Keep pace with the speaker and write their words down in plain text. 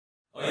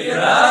So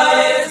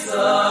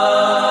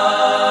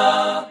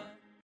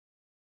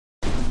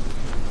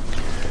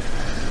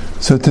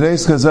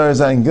today's Chazar is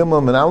Ayin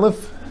Gimel and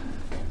Aleph,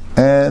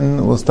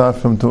 and we'll start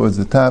from towards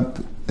the top.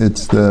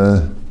 It's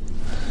the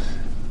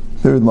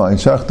third line,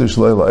 Shachtu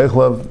Shleila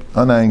Eichlav,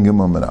 on Ayin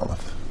Gimel and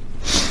Aleph.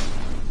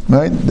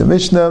 Right? The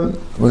Mishnah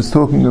was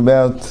talking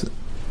about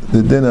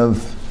the din of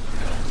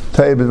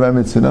Tayyib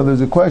V'Mitzvah. In other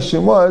words, the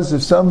question was,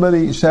 if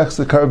somebody shechs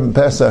a carbon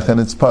Pesach and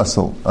it's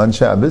puzzle on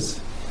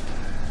Shabbos,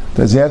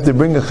 does he have to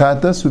bring a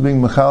chatas, or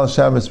bring Mechal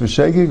Shabbos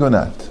V'Shegig or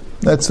not?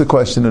 That's the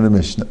question of the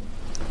Mishnah.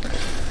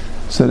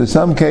 So there's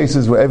some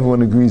cases where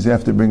everyone agrees you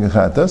have to bring a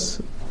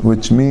chatas,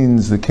 which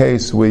means the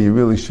case where you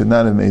really should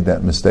not have made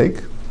that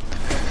mistake.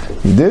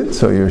 You did,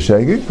 so you're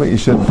shegig, but you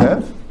shouldn't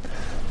have.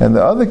 And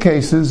the other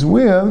cases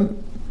where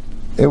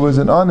it was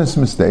an honest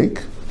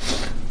mistake,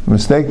 a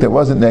mistake that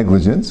wasn't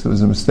negligence, it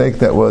was a mistake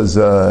that was,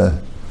 right?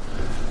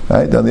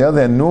 On the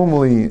other hand,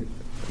 normally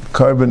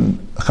carbon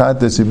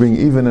chatas you bring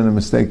even in a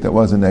mistake that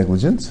wasn't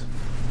negligence,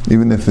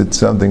 even if it's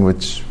something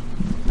which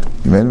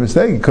you made a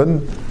mistake, you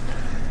couldn't.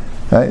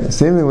 Right?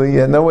 Seemingly, you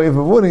had no way of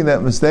avoiding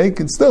that mistake,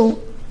 and still,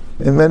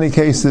 in many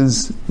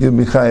cases, you'll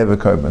be chayav a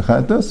carbon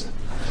chatas.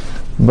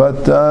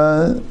 But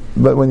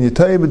when you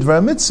tayyib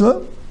b'dvar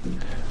mitzvah,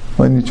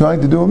 when you're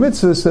trying to do a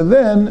mitzvah, so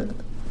then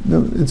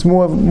it's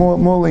more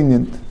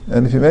lenient.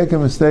 And if you make a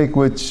mistake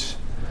which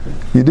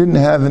you didn't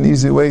have an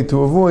easy way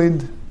to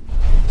avoid,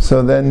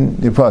 so then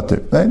you're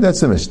pater. Right? That's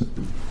the Mishnah.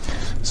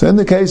 So in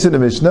the case of the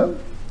Mishnah,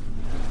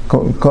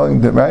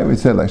 calling the right, we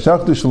said like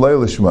shachtu shalei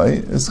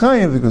l'shmai. It's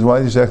chayiv, because why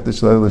did you shachtu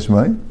shalei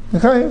l'shmai?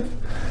 It's chayiv.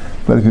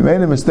 But if you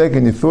made a mistake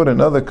and you thought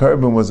another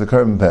carbon was a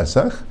carbon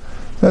pesach,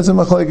 that's a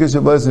machlekes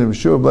of blessing of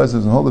Yeshua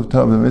blesses and hold of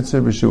Tav and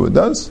Mitzvah Yeshua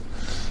does.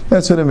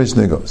 That's where the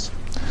Mishnah goes.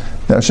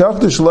 Now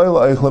shachtu shalei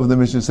l'eichlav, the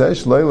Mishnah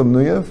says shalei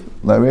l'mnuyav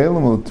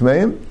l'reilim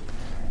l'tmeim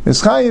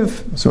is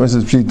chayiv. So it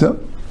says pshita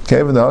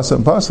kevin the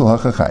asam pasal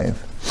hacha chayiv.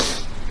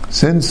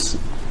 Since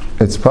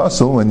it's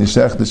pasal when you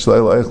shachtu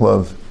shalei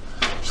l'eichlav.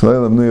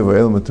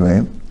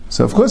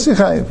 So of course you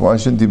chayiv. Why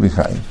shouldn't you be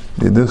chayiv?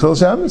 You did chil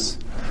Shabbos.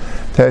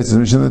 Teretz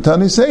Mishnah the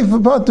Tani Seif for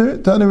Pater,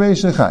 Tani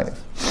Reish chayiv.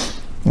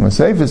 And the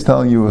Seif is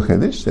telling you a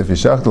chiddush. If you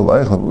shachtel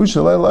l'eichlav,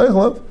 ushalei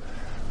l'eichlav,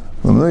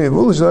 l'mnuyav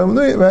u'shalei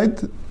l'mnuyav,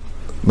 right?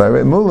 By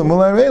mulam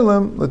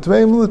u'layreilam,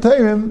 l'tveim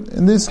l'teirim.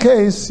 In this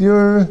case,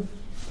 you're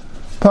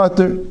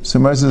Pater. So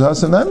Mar says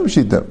Hasan Nam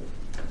Pshita.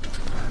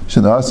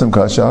 Should Hasan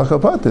kasha hacha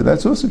Pater.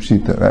 That's also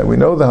Pshita, right? We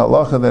know the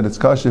halacha that it's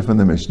kasha from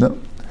the Mishnah.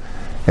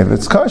 If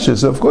it's kasher,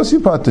 so of course you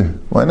pater.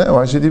 Why not?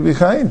 Why should you be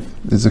chayiv?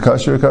 Is it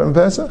kasher a carbon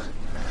pesach?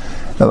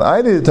 Now,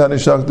 I did tana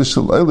shach the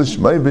shalei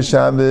l'shmai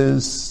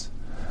b'Shabbos,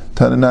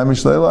 tana nami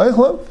shalei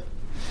l'eichlav.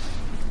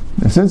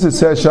 Since it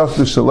says shach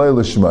the shalei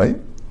l'shmai,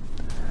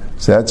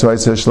 so that's why it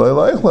says shalei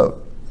l'eichlav.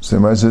 So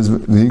Mar says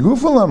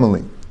v'higufa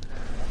lamali.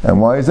 And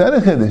why is that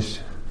a chiddush?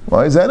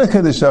 Why is that a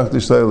chiddush shach the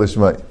shalei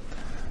l'shmai?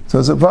 So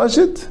it's a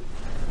pashut.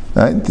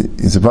 Right?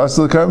 It's a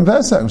pasal of carbon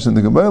pesach.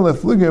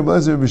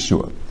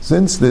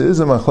 Since there is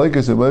a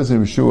machlekes of Blazer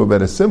B'Shua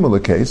about a similar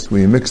case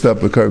where you mixed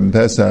up a carbon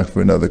pesach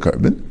for another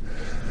carbon,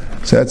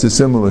 so that's a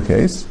similar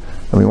case,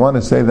 and we want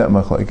to save that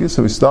machlekes.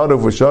 So we start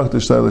off with shach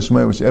t'shlei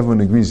l'shmai, which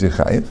everyone agrees is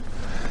chayiv,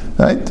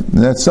 right?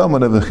 And that's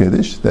somewhat of a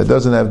chiddush that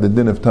doesn't have the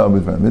din of Tav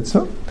b'dvar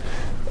mitzvah,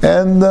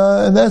 and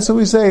that's what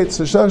we say. It's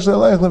a shach t'shlei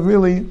l'eichlav.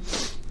 Really,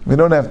 we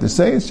don't have to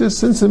say. It's just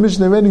since the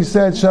Mishnah already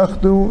said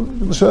shachtu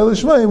shalei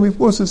l'shmai, we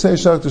also say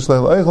shachtu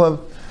shalei l'eichlav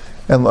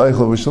and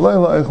l'eichlav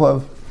v'shalei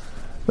l'eichlav.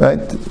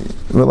 Right?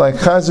 We're like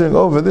chazering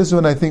over this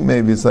one. I think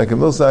maybe it's like a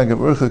milsag of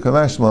urcha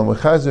kamashmalan. We're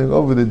chazering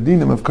over the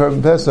dinim of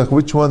carbon pesach.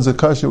 Which one's a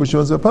kasher? Which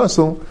one's a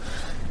pasul?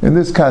 In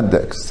this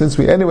context, since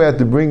we anyway had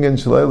to bring in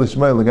shalei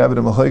l'shmai l'gavid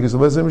machlekes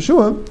l'bezer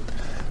Yeshua,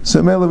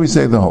 so mainly we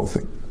say the whole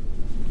thing.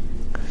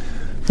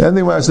 Then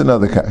they want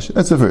another kasher.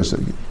 That's the first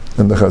sugya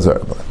in the chazar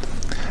about.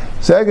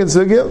 Second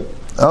sugya,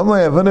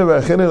 Amlai Avana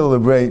B'Achina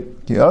L'Lebrei.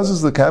 He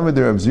asks the Kameh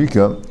Reb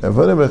Zika.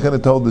 Avana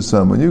B'Achina told the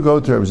son, when you go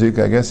to Reb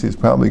Zika, I guess he's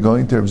probably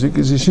going to Reb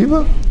Zika's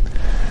yeshiva,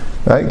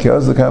 right? He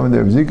asks the Kameh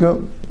Reb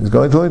Zika. He's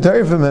going to learn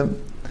Torah from him,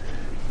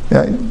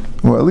 right?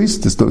 Or at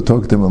least to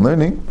talk to him and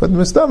learning. But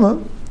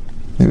Mistama,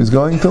 he was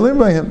going to learn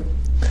by him.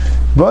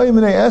 But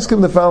they ask him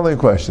the following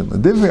question: The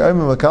Divri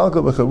Ayman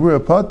Makalka B'Chavura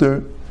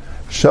Pater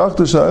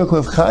Shachtu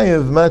Sha'Echlav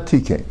Chayev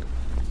Matikein.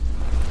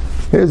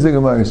 Here's the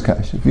Gemara's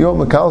kash. If you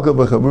hold Makalka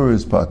B'Chabura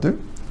is pater,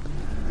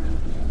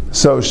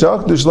 so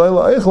Shach the Shalei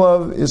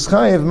L'Eichlav is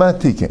Chayev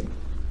Matikein.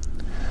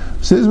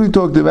 So as we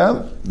talked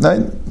about,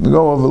 right, we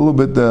go over a little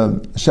bit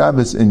the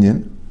Shabbos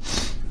Inyan,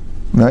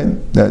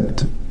 right,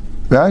 that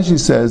Rashi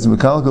says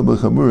Makalka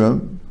B'Chabura,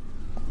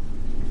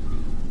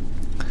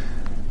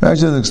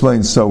 Rashi doesn't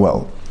explain so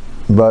well,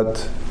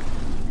 but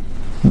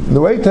the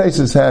way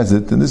Taisus has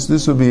it, and this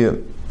would be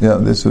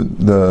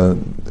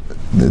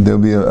there'll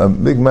be a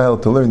big mile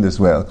to learn this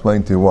way. I'll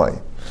explain to you why.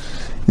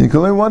 You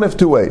can learn one of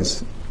two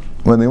ways.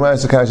 When they want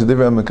to say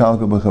Divra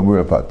Mekalka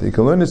B'Chabura Pata, you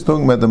can learn it's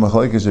talking about the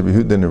Machlekes of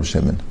Yehuda and Reb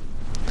Shimon.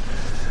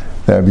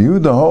 Now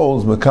Yehuda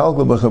holds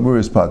Mekalka B'Chabura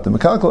is Pata.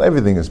 Mekalka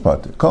everything is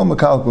Pata. Call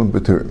Mekalka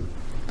B'Turim.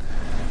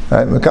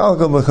 Right?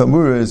 Mekalkel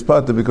b'chabura is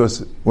pater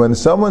because when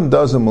someone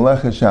does a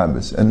melecha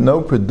Shabbos and no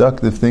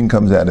productive thing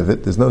comes out of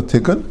it, there's no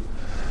tikkun,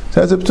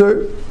 so that's a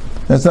p'tur.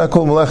 That's not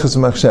called melechas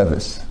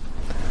machshavos.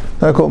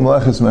 Not called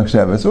melechas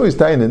machshavos. It's always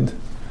tainted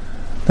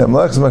that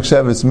melechas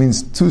machshavos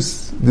means two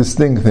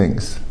distinct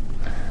things.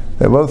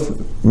 They both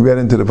read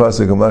into the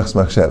pasuk of melechas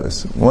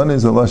machshavos. One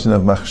is a lashon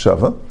of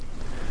machshava,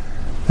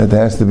 that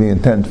there has to be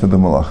intent for the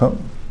malacha.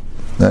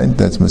 Right?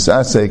 That's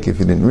misasek if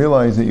you didn't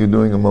realize that you're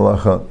doing a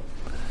malacha,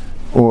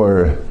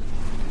 or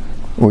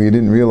you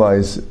didn't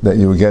realize that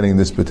you were getting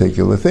this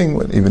particular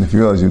thing, even if you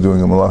realize you're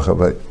doing a malacha,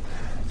 but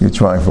you're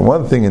trying for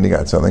one thing and you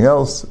got something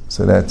else,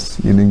 so that's,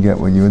 you didn't get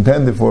what you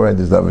intended for it.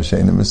 There's davar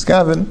she'eino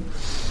miskaven.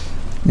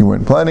 You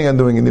weren't planning on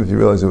doing it if you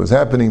realized it was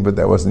happening, but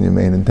that wasn't your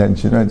main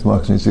intention, right? It's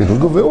all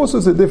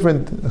sorts of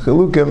different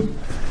chilukim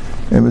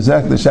in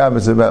Masech the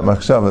Shabbos about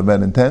machshava,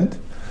 about intent.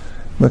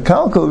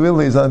 Mekalkel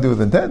really is nothing to do with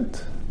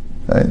intent,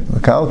 right?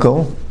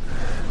 Mekalkel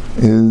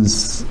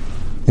is,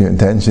 your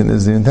intention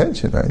is the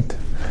intention, right?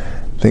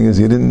 Thing is,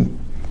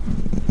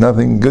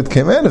 nothing good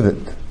came out of it.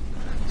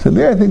 So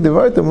there, I think the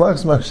word of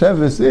melechas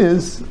machshavos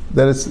is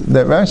that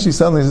Rashi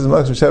suddenly says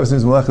melechas machshavos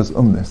means melechas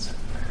umnis,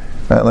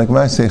 right? Like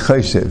when I say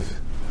chayshev,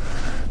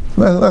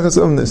 melechas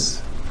umnis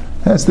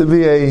has to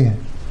be a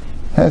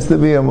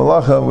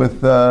melacha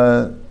with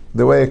the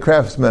way a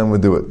craftsman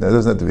would do it. Now, it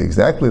doesn't have to be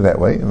exactly that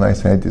way. It might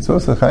say it's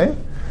also chayim,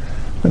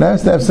 but it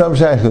has to have some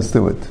shaychus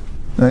to it.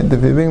 Right?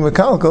 If you're being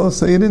mekalkel,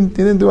 so you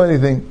didn't do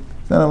anything.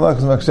 It's not a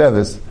melechas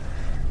machshavos.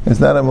 It's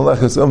not a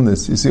melechas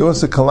umnis. You see,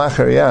 also kalach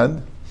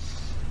hariyad.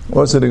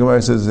 Also, the Gemara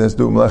says it has to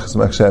do with melechas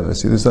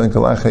machshavos. You do something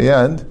kalach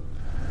hariyad,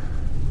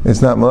 it's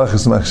not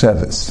melechas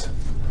machshavos.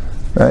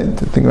 Right? I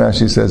think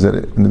Rashi says that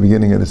in the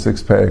beginning of the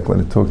 6th parak when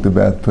it talked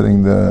about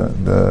putting the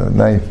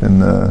knife in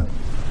the.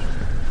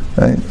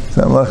 Right? It's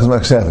not melechas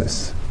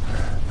machshavos.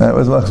 Right?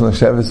 What does melechas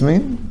machshavos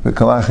mean? The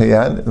kalach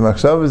hariyad, the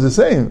machshavos is the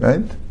same,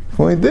 right? The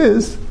point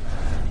is,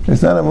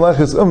 it's not a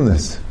melechas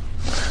umnis.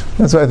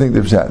 That's why I think the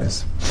pshat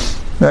is.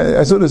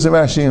 I saw this in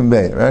Rashi and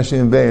Bey. Rashi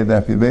and Bey,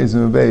 that Beis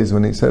and Beis,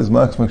 when he says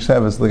melechas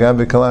machshavos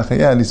l'gabe kalach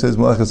hariyad, he says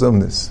melechas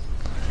umnis.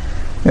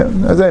 Yeah,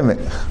 as I make.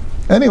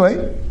 Anyway,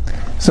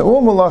 so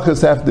all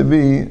melachas have to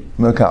be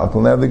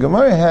mekalkel. Now the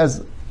Gemara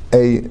has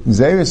a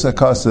zeris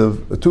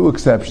akasav, 2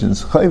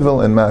 exceptions,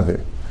 chayvel and mavir.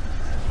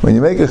 When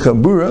you make a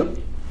chabura,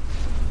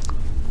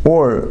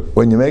 or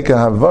when you make a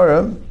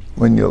havara,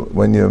 when you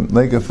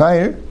make a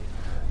fire,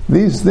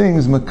 these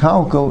things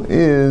mekalkel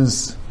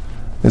is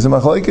a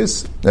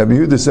machlokes. Rabbi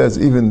Yehuda says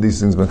even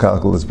these things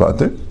mekalkel is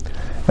pater,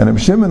 and Rabbi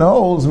Shimon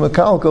holds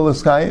mekalkel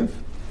is chayiv.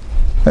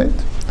 Right?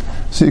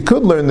 So you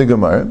could learn the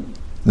Gemara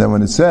that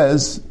when it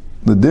says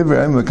the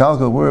divrei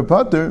mekalkel were a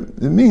pater,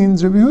 it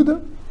means Rabbi Yehuda.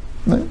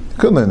 Right? You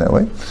could learn that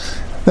way.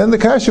 Then the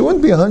kasha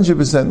wouldn't be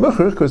 100%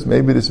 mucher, because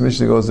maybe this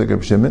Mishnah goes like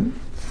Rabbi Shimon.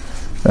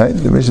 Right?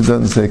 The Mishnah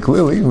doesn't say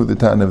clearly who the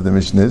Tana of the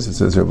Mishnah is. It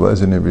says Rabbi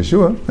Eliezer and Rabbi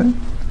Yeshua. Right?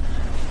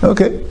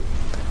 Okay.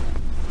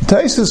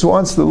 Taisus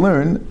wants to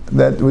learn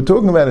that we're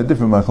talking about a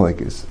different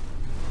machlokes.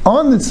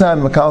 On the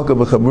tzad mekalkel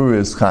b'chabura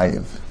is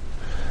chayiv,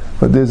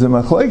 but there's a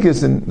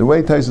machlokes in the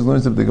way Taisus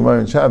learns of the Gemara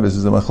in Shabbos.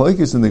 There's a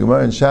machlokes in the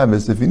Gemara in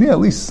Shabbos if you need at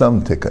least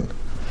some tikkun,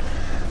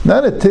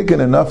 not a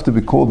tikkun enough to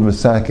be called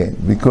mesakein,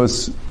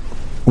 because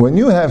when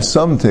you have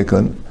some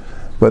tikkun,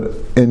 but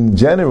in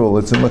general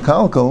it's a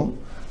mekalkel,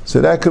 so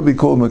that could be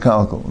called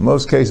mekalkel. In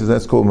most cases,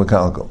 that's called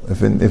mekalkel.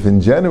 If in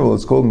general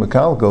it's called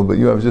mekalkel, but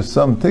you have just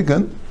some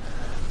tikkun,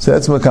 so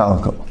that's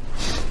mekalkel,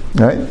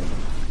 right?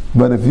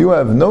 But if you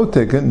have no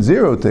tikkun,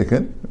 0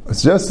 tikkun,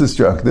 it's just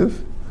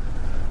destructive,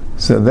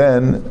 so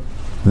then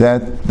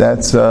that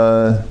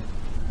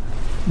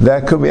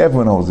could be,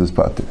 everyone holds this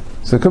pater.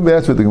 So it could be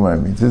that's what the Gemara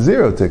means. It's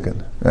 0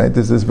 tikkun, right?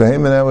 This is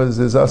behemoth now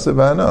is asa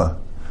b'hana,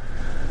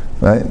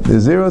 right?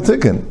 There's 0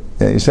 tikkun.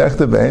 Yeah, you shech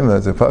the behemoth,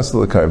 it's a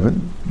possible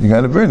carbon, you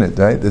got to burn it,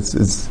 right?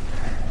 It's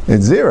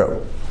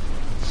 0.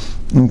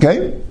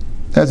 Okay,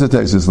 that's what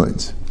Taisus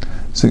learns.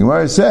 So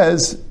Gemara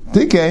says,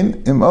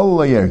 Tikain im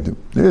Allah yerdu.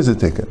 There is a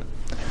tikkun.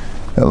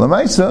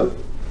 Lamaisa,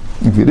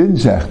 if you didn't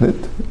shecht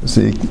it,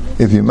 see,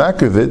 if you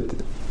makriv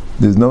it,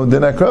 there's no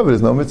din akrava,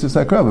 there's no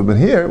mitzvah akrava. But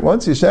here,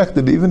 once you shecht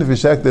it, even if you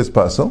shecht it's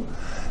pasul,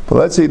 but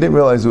let's say you didn't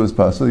realize it was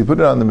pasul, you put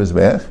it on the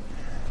mizbeach,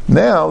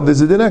 now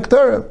there's a din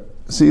aktara.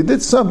 So you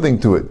did something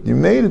to it. You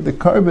made it the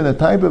carbon, a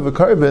type of a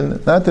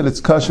carbon, not that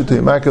it's kosher to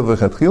yamakriv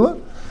v'chatchila,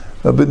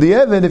 but the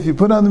evid, if you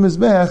put on the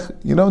mizbeach,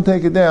 you don't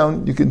take it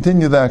down, you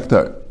continue the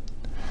aktar.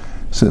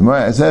 So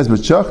it says, but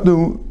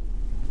shachnu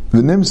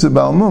v'nimsa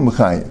balmum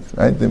chayiv.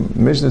 Right? The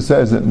Mishnah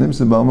says that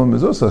nimsa balmum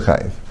is also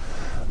chayiv.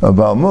 A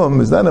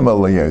balmum is not a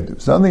malay yerdu.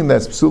 Something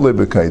that's psulei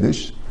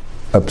b'kaidish,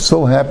 a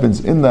psul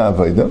happens in the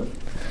avodah,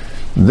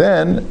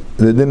 then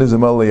the din is a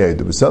malay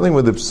yerdu. But something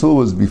where the psul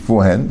was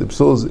beforehand, the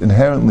psul is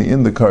inherently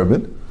in the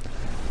carbon,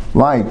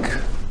 like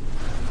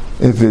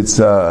if it's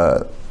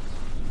treifa,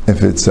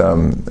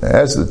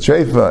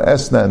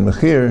 esna, and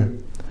mechir,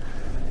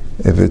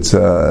 if it's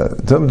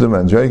tumtum,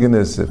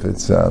 androgynous, if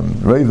it's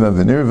reiva,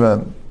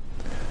 venirva,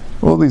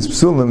 all these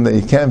psulim that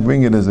you can't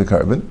bring it as a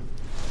carbon,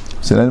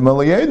 so then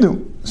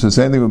malayedu. So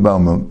same thing with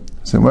balmum.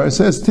 So where it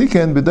says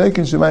Tiken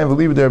b'daikin shemayim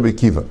v'liv der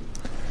b'kiva.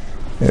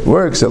 It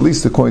works at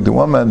least according to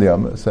one man the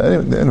Amma. So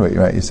anyway,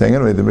 right? You're saying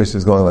anyway the Mishnah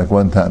is going like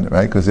one Tana,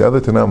 right? Because the other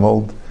Tanam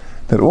hold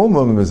that all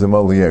mum is a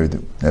mali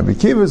yerdu. Now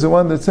b'kiva is the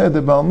one that said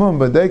that bal mum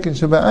b'daikin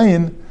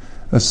shebayin,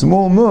 a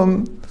small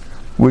mum,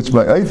 which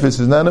by ifis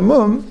is not a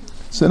mum.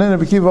 So then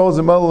the b'kiva holds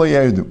a mali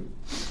yerdu.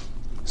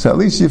 So at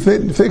least you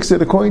fix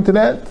it according to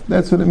that.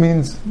 That's what it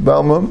means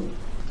bal mum.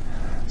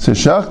 So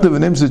shachta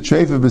v'nimsa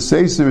treifa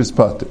b'seiser is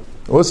pater.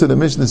 Also the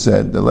Mishnah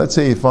said that let's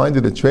say you find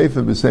it a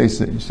treifa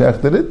b'seiser, you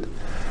shachted it.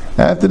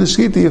 After the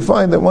shkita, you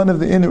find that one of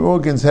the inner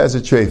organs has a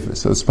treifa,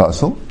 so it's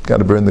possible. Got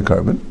to burn the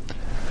carbon,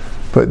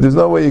 but there's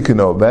no way you can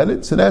know about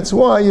it. So that's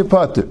why you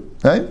pater,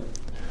 right?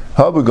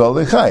 Ha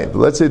b'gali chayiv.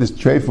 Let's say this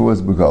treifa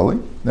was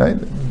b'gali, right?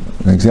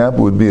 An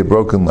example would be a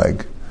broken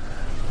leg,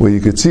 where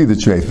you could see the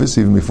treifas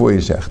even before you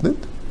shecht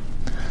it.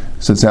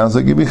 So it sounds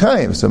like you be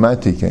chayiv. So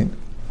matikain,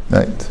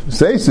 right?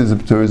 Seis is a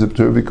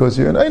p'tur because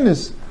you're an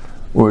einus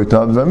or a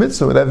tam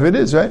mitzvah, whatever it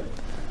is, right?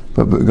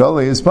 But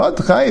b'gali is pat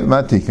chayiv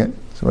matikain.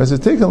 So as a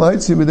tikkun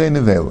l'haitzi b'dei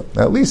nevela.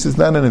 At least it's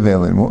not a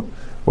nevela anymore.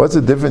 What's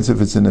the difference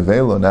if it's a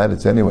nevela or not?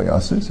 It's anyway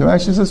asur. So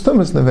actually says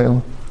tumas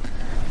nevela.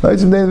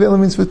 L'haitzi b'dei nevela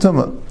means for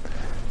tumah.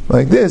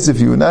 Like this, if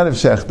you would not have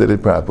shechted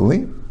it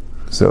properly,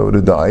 so it would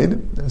have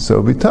died, so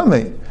it would be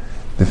tamei.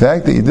 The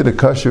fact that you did a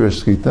kosher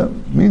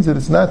shchita means that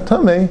it's not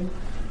tamei,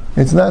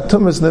 it's not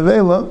tumas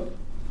nevela,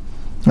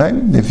 right?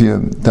 If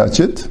you touch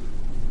it,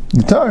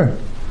 you tar.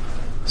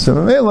 So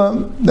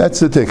nevela,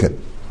 that's the tikkun.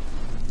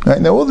 Right,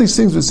 now all these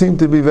things would seem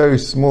to be very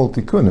small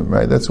tikkunim,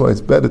 right? That's why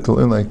it's better to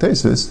learn like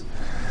Tesis.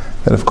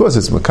 And of course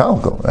it's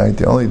makalkal, right?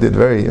 They only did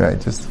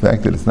just the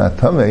fact that it's not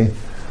tamei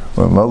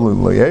or malu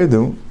lo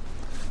yerdu,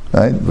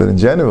 right? But in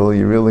general,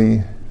 you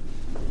really,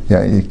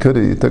 you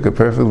took a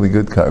perfectly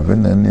good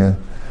carbon and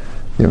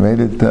you made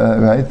it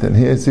right. And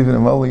here it's even a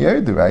malu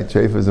yerdu, right?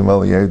 Treif is a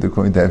malu yerdu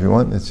according to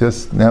everyone. It's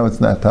just now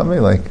it's not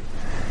tamei like.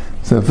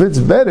 So if it's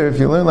better if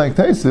you learn like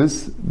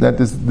Tesis that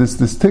this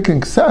tikkun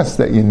ksas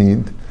that you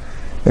need.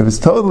 If it's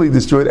totally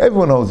destroyed,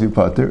 everyone holds you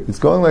pater. It's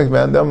going like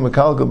Mandam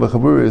Makalka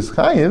B'Chabura is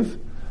chayiv,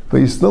 but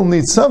you still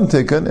need some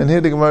tikkun, and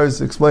here the Gemara is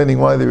explaining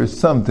why there is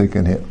some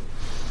tikkun here.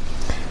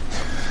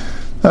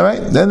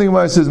 Alright, then the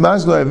Gemara says,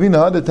 Masgla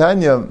Avina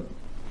Hadatanya,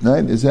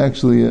 right, is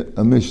actually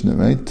a Mishnah,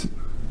 right?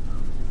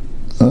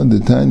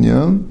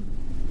 Hadatanya,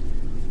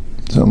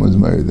 someone's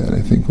married that,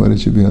 I think. What it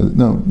should be?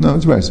 No,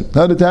 it's Brisa.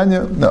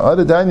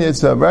 Hadatanya,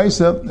 it's a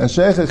Brisa.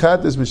 Ashech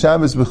Echatis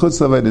B'Shabbos B'Chutz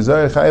Lavei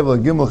Dezar Chayiv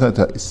L'Gimel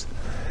Chatais.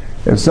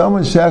 If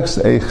someone shechs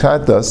a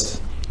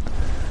chatas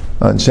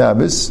on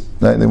Shabbos,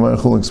 right, the Gemara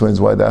Chul explains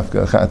why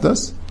dafka a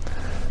chatas.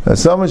 If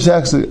someone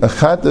shechs a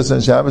chatas on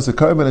Shabbos, a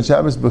carbon on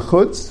Shabbos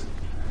b'chutz,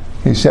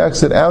 he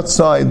shechs it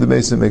outside the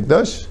Beis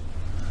Hamikdash,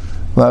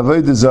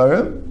 la'avei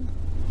dezara,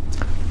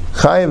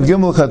 chayiv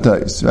gimel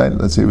chatais, right?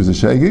 Let's say it was a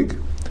shegig.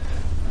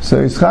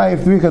 So he's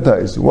chayiv 3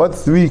 chatais. What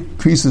 3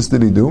 creases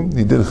did he do?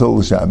 He did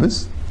chol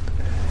Shabbos.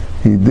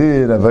 He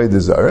did avei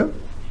dezara.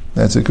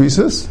 That's a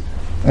creases.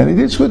 And he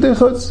did Shchutei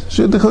Chutz.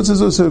 Shchutei Chutz is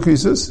also a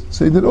krisus.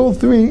 So he did all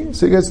 3,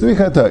 so he gets 3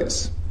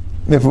 chatais.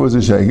 If it was a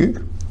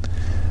shegig.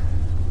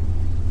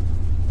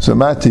 So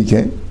Mati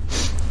came.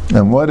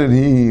 And what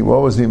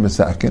was he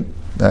masakin?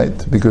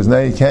 Right? Because now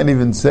you can't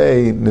even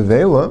say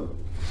Nevela,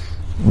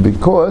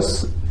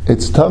 because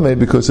it's Tameh,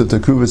 because it's a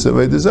Kruvas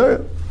Avei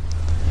Dezara.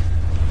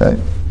 Right?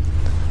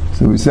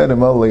 So we said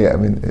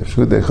Amalu, if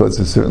Shchutei Chutz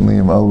is certainly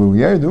Amalu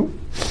Yerdu,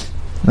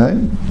 right?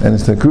 And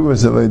it's the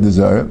Kruvas Avei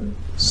Dezara.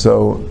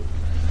 So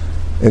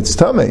it's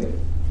tamei.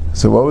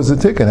 So what was the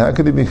tikkun? How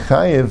could he be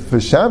chayiv for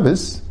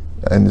Shabbos?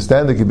 I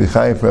understand he could be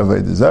chayiv for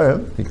Avodah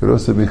Zarah. He could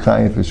also be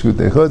chayiv for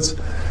Shchutei Chutz.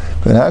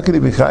 But how could he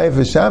be chayiv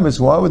for Shabbos?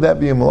 Why would that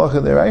be a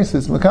malacha deraisa?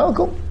 It's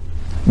makalkal.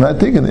 Not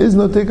tikkun. There is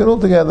no tikkun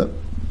altogether.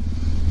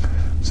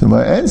 So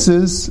my answer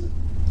is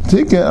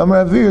tikkun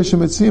amar avir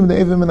shemitzim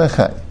ne'evim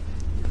menachai.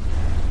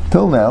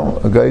 Till now,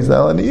 a guy is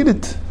not allowed to eat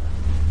it.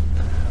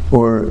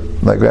 Or,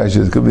 like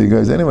Rashi, it could be a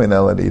guy's anyway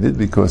not allowed to eat it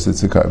because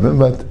it's a carbon,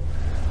 but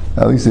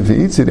at least if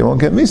he eats it, he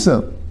won't get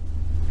misa.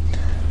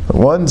 But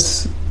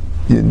once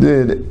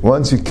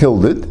you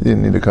killed it, you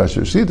didn't need a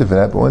kosher shchita for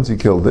that, but once you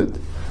killed it,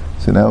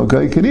 so now a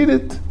guy could eat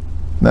it.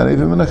 Not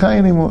even menachai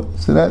anymore.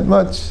 So that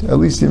much, at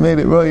least you made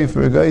it right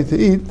for a guy to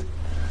eat.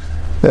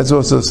 That's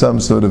also some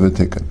sort of a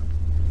tikkun.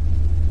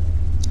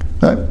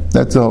 Right?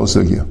 That's the whole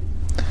sugya.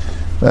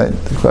 Right?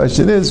 The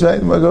question is, right,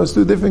 it goes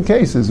through different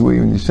cases.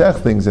 When you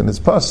shech things and it's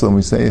possible, and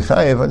we say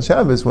chayev on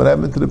Shabbos, what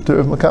happened to the p'tur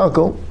of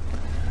makalkal?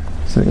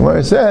 So the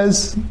Gemara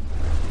says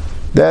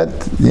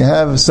that you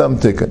have some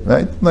tikkun,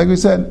 right? Like we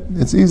said,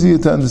 it's easier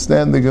to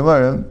understand the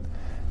Gemara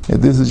if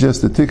this is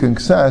just a tikkun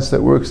ksas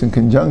that works in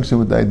conjunction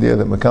with the idea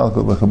that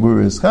makalkal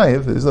b'chabura is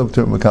chayiv. There's no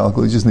term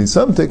makalkal, you just need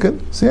some tikkun,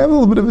 so you have a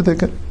little bit of a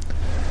tikkun.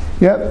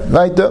 Yeah,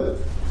 right up.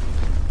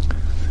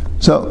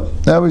 So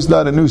now we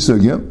start a new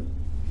sugya.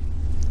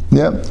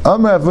 Yeah,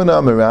 Amar Avuna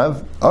Amar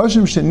Rav,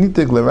 Ashim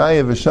shenitik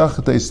l'raya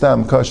v'shachatei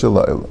stam kasha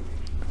la'ila.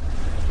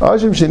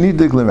 Ashim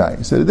shenitik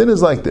l'raya. So the din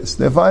is like this: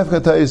 there are 5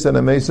 chatayis and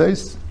a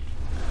meseis.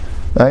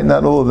 Right?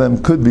 Not all of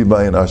them could be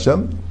by an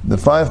asham. The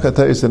 5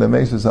 chatayis and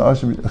mesus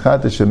asham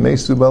chatas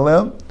shemesu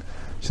balel,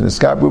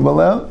 sheneskapu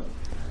balel,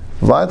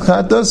 vad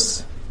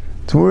chatas,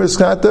 tmuras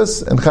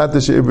chatas, and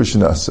chatas sheibur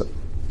shenasa.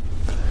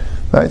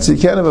 Right? So you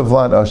can't have a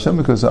vlad asham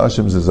because the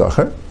asham is a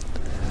zachar.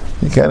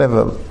 You can't have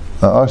a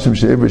asham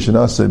sheibur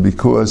shenasa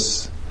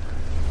because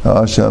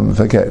asham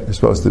fakir is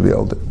supposed to be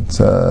older. It's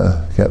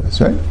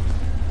kevis, right?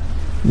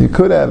 You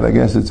could have, I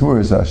guess, it's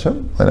tmuras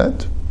asham. Why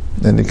not?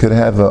 And you could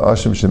have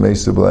asham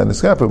shemesu baleh and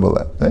eskapu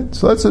baleh. Right?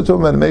 So let's talk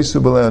about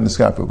mesu baleh and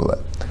eskapu baleh.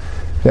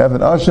 You have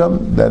an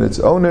asham that its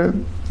owner,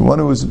 the one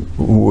who was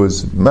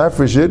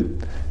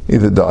mafreshit,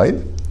 either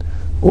died,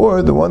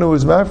 or the one who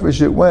was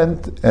mafreshit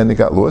went and it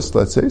got lost.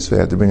 Let's say, so you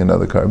had to bring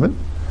another carbon,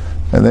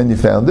 and then you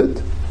found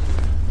it.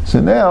 So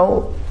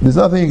now there's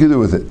nothing you can do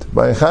with it.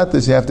 By a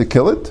chatas you have to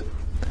kill it.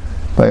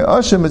 By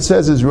asham it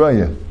says is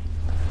raya.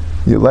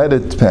 You let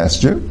it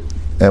pasture,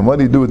 and what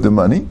do you do with the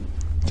money?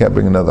 You can't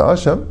bring another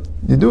asham.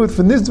 You do it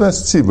for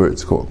nidvas tzibur,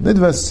 it's called.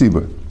 Nidvas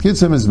tzibur.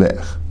 Kitzim is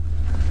mech.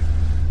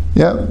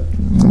 Yeah,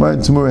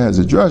 Tzimura has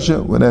a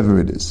drasha, whatever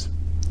it is.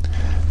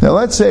 Now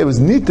let's say it was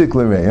nitik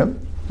l'reya,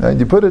 right?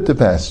 You put it to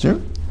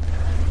pasture,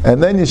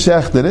 and then you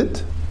shechted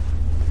it.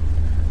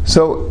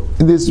 So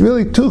there's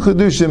really 2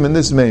 chidushim in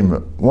this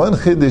meimra. One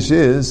chidush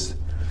is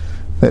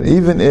that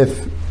even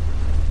if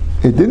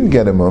it didn't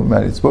get a mum,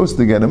 right? It's supposed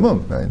to get a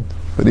mum, right?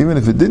 But even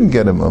if it didn't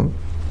get a mum,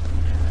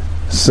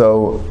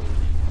 so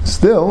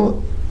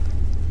still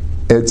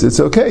it's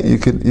okay. You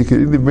could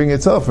either bring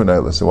itself for an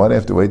ayla. So why do you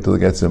have to wait till it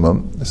gets a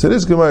mum? So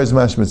this Gemara is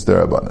mashmitz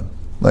derabanan,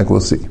 like we'll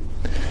see.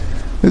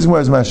 This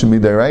Gemara is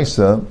mashmitz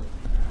deraisa.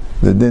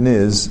 The din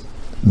is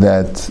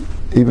that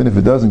even if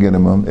it doesn't get a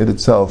mum, it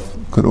itself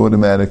could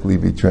automatically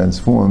be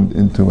transformed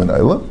into an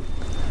ayla.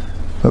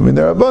 But in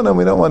derabanan,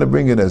 we don't want to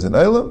bring it as an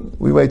ayla.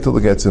 We wait till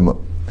it gets a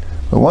mum.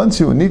 But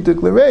once you need to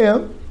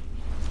klereya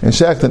and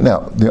shachta. Now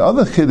the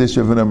other chiddush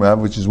of an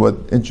Amrav, which is what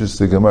interests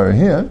the Gemara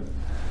here,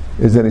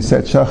 is that he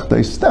said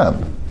shachtei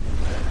stam.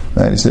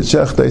 Right? He said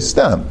shachtei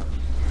stam.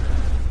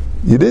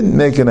 You didn't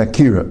make an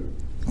akira.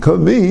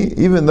 Could be,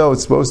 even though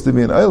it's supposed to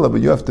be an ayla,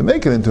 but you have to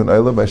make it into an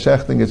ayla by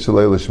shachting it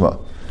shalei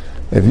lishma.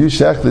 If you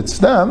shacht it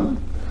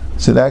stam,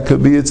 so that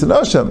could be it's an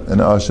asham,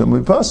 and an asham will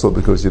be possible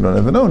because you don't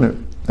have an owner.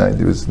 Right?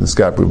 It was the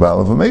skapru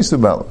balav or mesu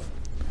balav.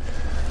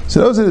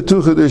 So those are the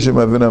 2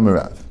 chidushim of an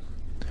Amrav.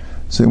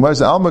 So Gemara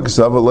says alma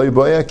kasava lo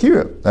yiboy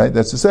akira. Right?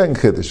 That's the second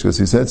chiddush because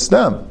he said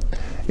stam.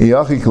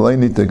 Iyachi kalei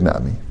nitek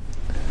nami.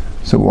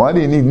 So why do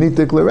you need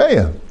nitek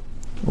l'reya?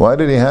 Why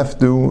did he have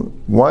to?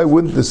 Why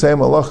wouldn't the same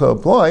halacha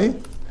apply?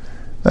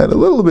 Right, a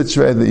little bit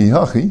shvei the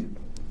ihachi,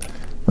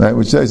 right,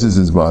 which Taisus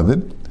is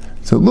bothered.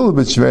 So a little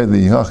bit shvei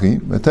the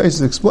ihachi, but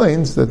Taisus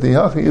explains that the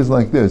ihachi is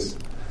like this: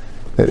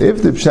 that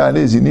if the pshat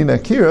is you need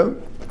akira,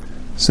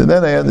 so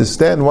then I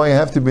understand why you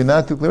have to be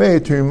nitek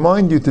l'reya to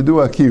remind you to do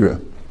akira.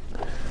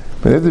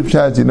 But if the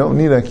pshat is you don't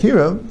need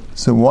akira,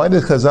 so why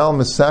did Chazal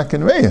masak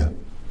and reya?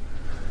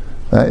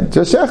 Right,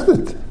 just shecht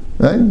it,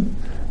 right?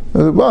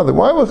 Why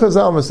would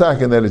Chazal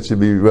masakin that it should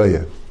be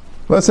raya?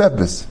 What's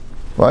epis?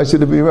 Why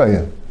should it be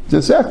raya?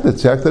 Just shecht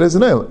it as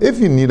an ayla. If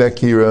you need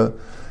akira,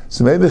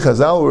 so maybe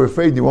Chazal were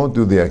afraid you won't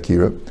do the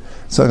akira.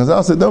 So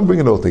Chazal said, don't bring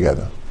it all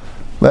together.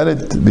 Let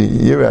it be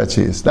yirat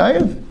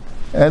she'istayim,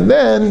 and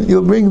then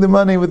you'll bring the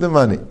money with the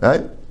money,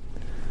 right?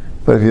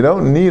 But if you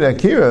don't need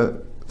akira,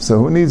 so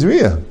who needs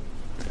riyah?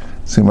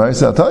 So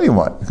I'll tell you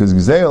why. Because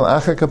gzeil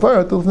acha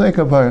kapara tilfnei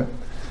kapara.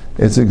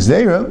 It's a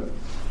gzeira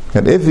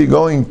that if you're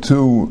going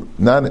to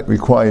not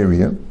require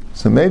riyah,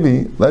 so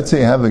maybe, let's say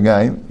you have a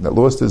guy that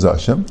lost his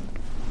asham,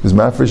 his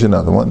mafresh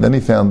another one, then he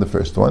found the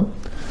first one,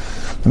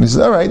 and he says,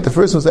 alright, the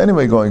first one's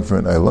anyway going for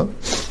an ayla.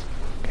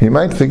 He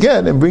might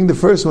forget and bring the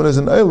first one as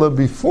an ayla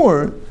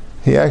before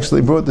he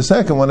actually brought the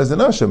second one as an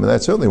asham, and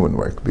that certainly wouldn't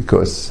work,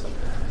 because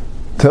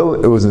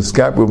till it was a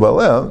skapru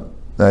balel,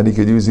 and he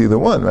could use either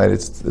one, right?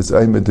 It's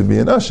aimed to be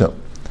an asham.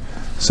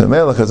 So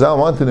Melech Chazal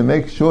wanted to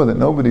make sure that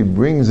nobody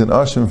brings an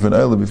asham for an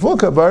ayla before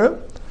kapara,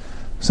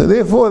 so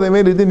therefore they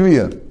made a din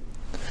riyah.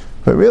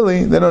 But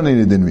really, they don't need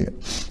a din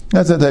riyah.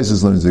 That's what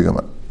Taisus learns the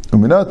Gemara.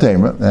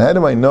 And how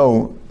do I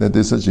know that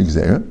there's such a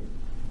gzeira?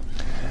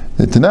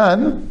 The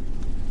Tanan,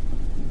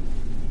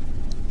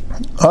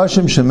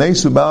 asham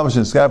shemesu balam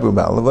sheskapru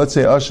balam. Let's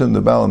say asham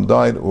the balam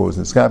died or was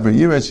in skapru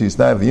yirat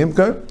she'istai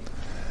v'yimkar.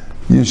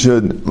 You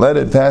should let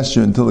it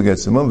pasture until it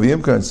gets the mum.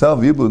 V'yimkar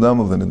itself v'yiblu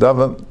dam of the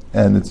nedava,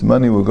 and its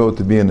money will go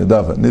to be a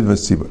nedava,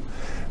 nidvas tzibur.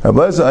 Rabbi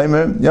Lezer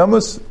Aimer,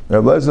 Yamus,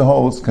 Rabbi Lezer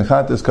holds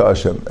kachatas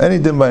ka'asham. Any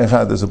din by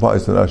chatas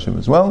applies to the asham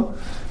as well.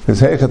 Because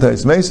hey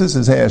chatas mesis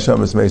is hey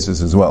hashamas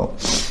mesis as well.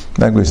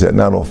 Like we said,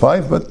 not all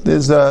 5, but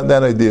there's that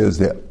idea is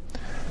there.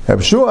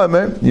 Rabbi Shua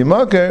Aimer,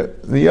 Yimakar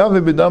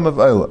v'yavi b'dam of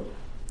ayla.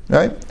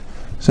 Right?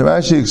 So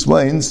Rashi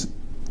explains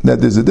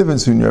that there's a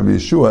difference between Rabbi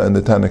Yeshua and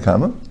the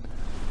Tanakama.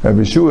 Rabbi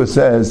Yeshua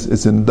says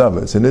it's an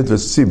nedava, it's an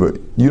nidvas tzibur.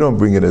 You don't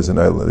bring it as an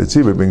ayla. The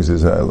tzibur brings it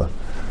as an ayla.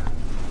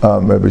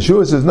 Rabbi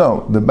Shua says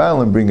no, the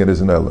Balaam bring it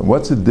as an ayla.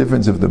 What's the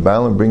difference if the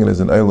Balaam bring it as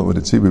an ayla or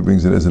the tzibur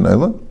brings it as an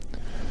ayla?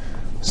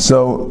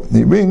 So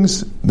he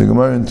brings the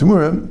Gemara in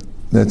Tumura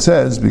that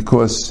says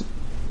because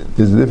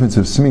there's a difference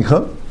of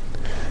smicha.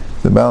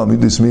 The Baal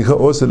midu smicha,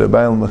 also the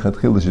Baal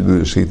mechatchila should do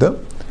the shchita,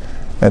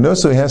 and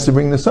also he has to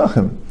bring the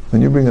sachem.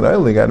 When you bring an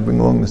oil, you got to bring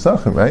along the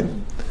sachem, right?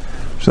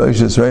 Shlosh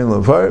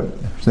Yisrael levar,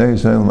 Shnei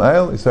Yisrael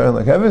le'ayil,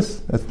 Yisrael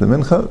le'keves. That's the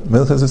mincha.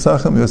 Mincha is a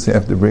sachem. You also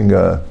have to bring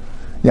a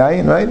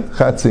yayin, right?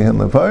 Chatzi hin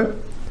levar,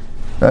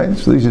 right?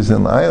 Shlish is in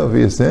le'ayil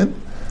via sin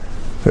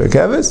for a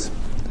keves.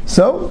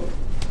 So,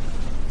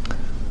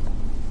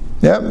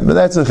 yeah, but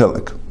that's a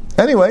chiluk.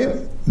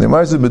 Anyway, the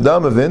Marsa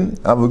b'damavin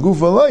avaguf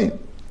alay.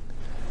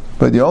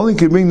 But you only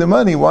can bring the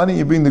money. Why don't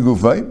you bring the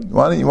gufay?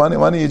 Why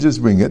don't you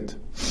just bring it,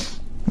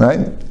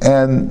 right?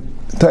 And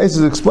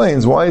Taisus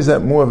explains why is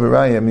that more of a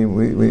raya. I mean,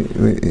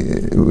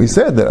 we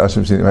said that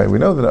Hashem is right. We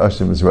know that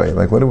Hashem is right.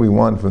 Like, what do we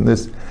want from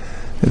this?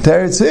 The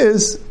teretz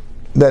is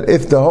that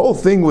if the whole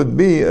thing would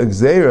be a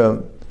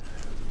gzeira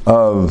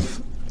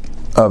of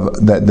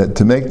that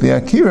to make the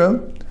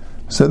akira,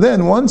 so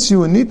then once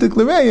you nituk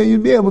l'reya,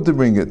 you'd be able to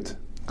bring it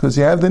because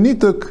you have the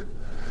nituk,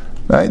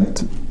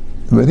 right?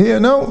 But here,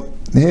 no.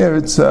 Here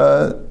it's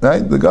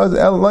right. The guys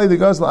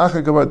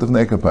la'achar kabar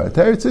tufnei kapar.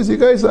 Teretz says you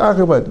guys la'achar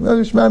kabar. Well,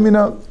 Shmami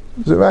now.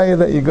 It's a raya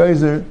that you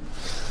guys are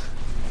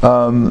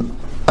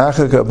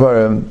achar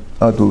kapar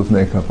atul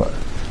lifnei kapar.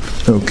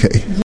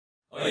 Okay.